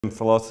in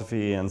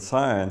philosophy and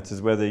science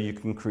is whether you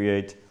can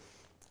create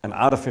an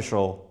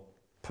artificial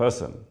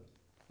person,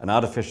 an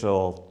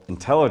artificial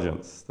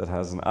intelligence that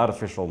has an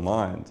artificial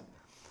mind.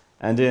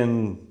 And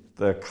in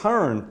the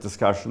current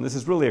discussion, this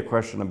is really a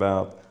question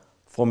about,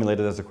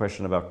 formulated as a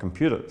question about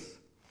computers.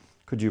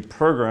 Could you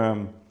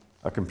program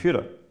a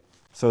computer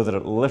so that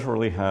it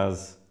literally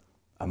has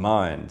a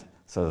mind,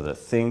 so that it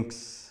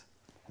thinks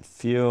and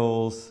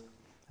feels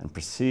and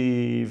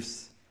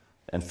perceives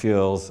and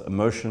feels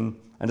emotion,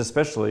 and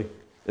especially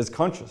is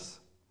conscious?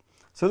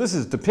 So this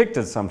is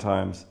depicted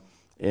sometimes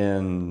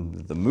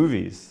in the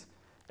movies,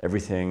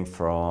 everything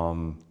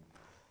from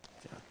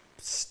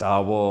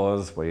Star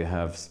Wars, where you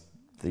have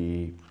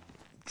the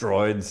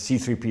droids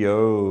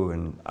C-3PO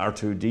and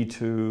R2-D2,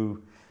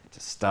 to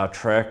Star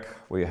Trek,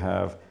 where you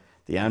have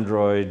the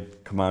android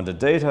Commander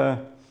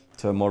Data,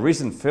 to more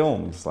recent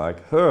films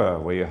like Her,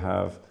 where you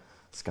have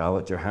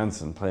Scarlett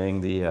Johansson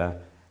playing the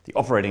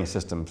operating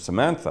system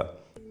Samantha.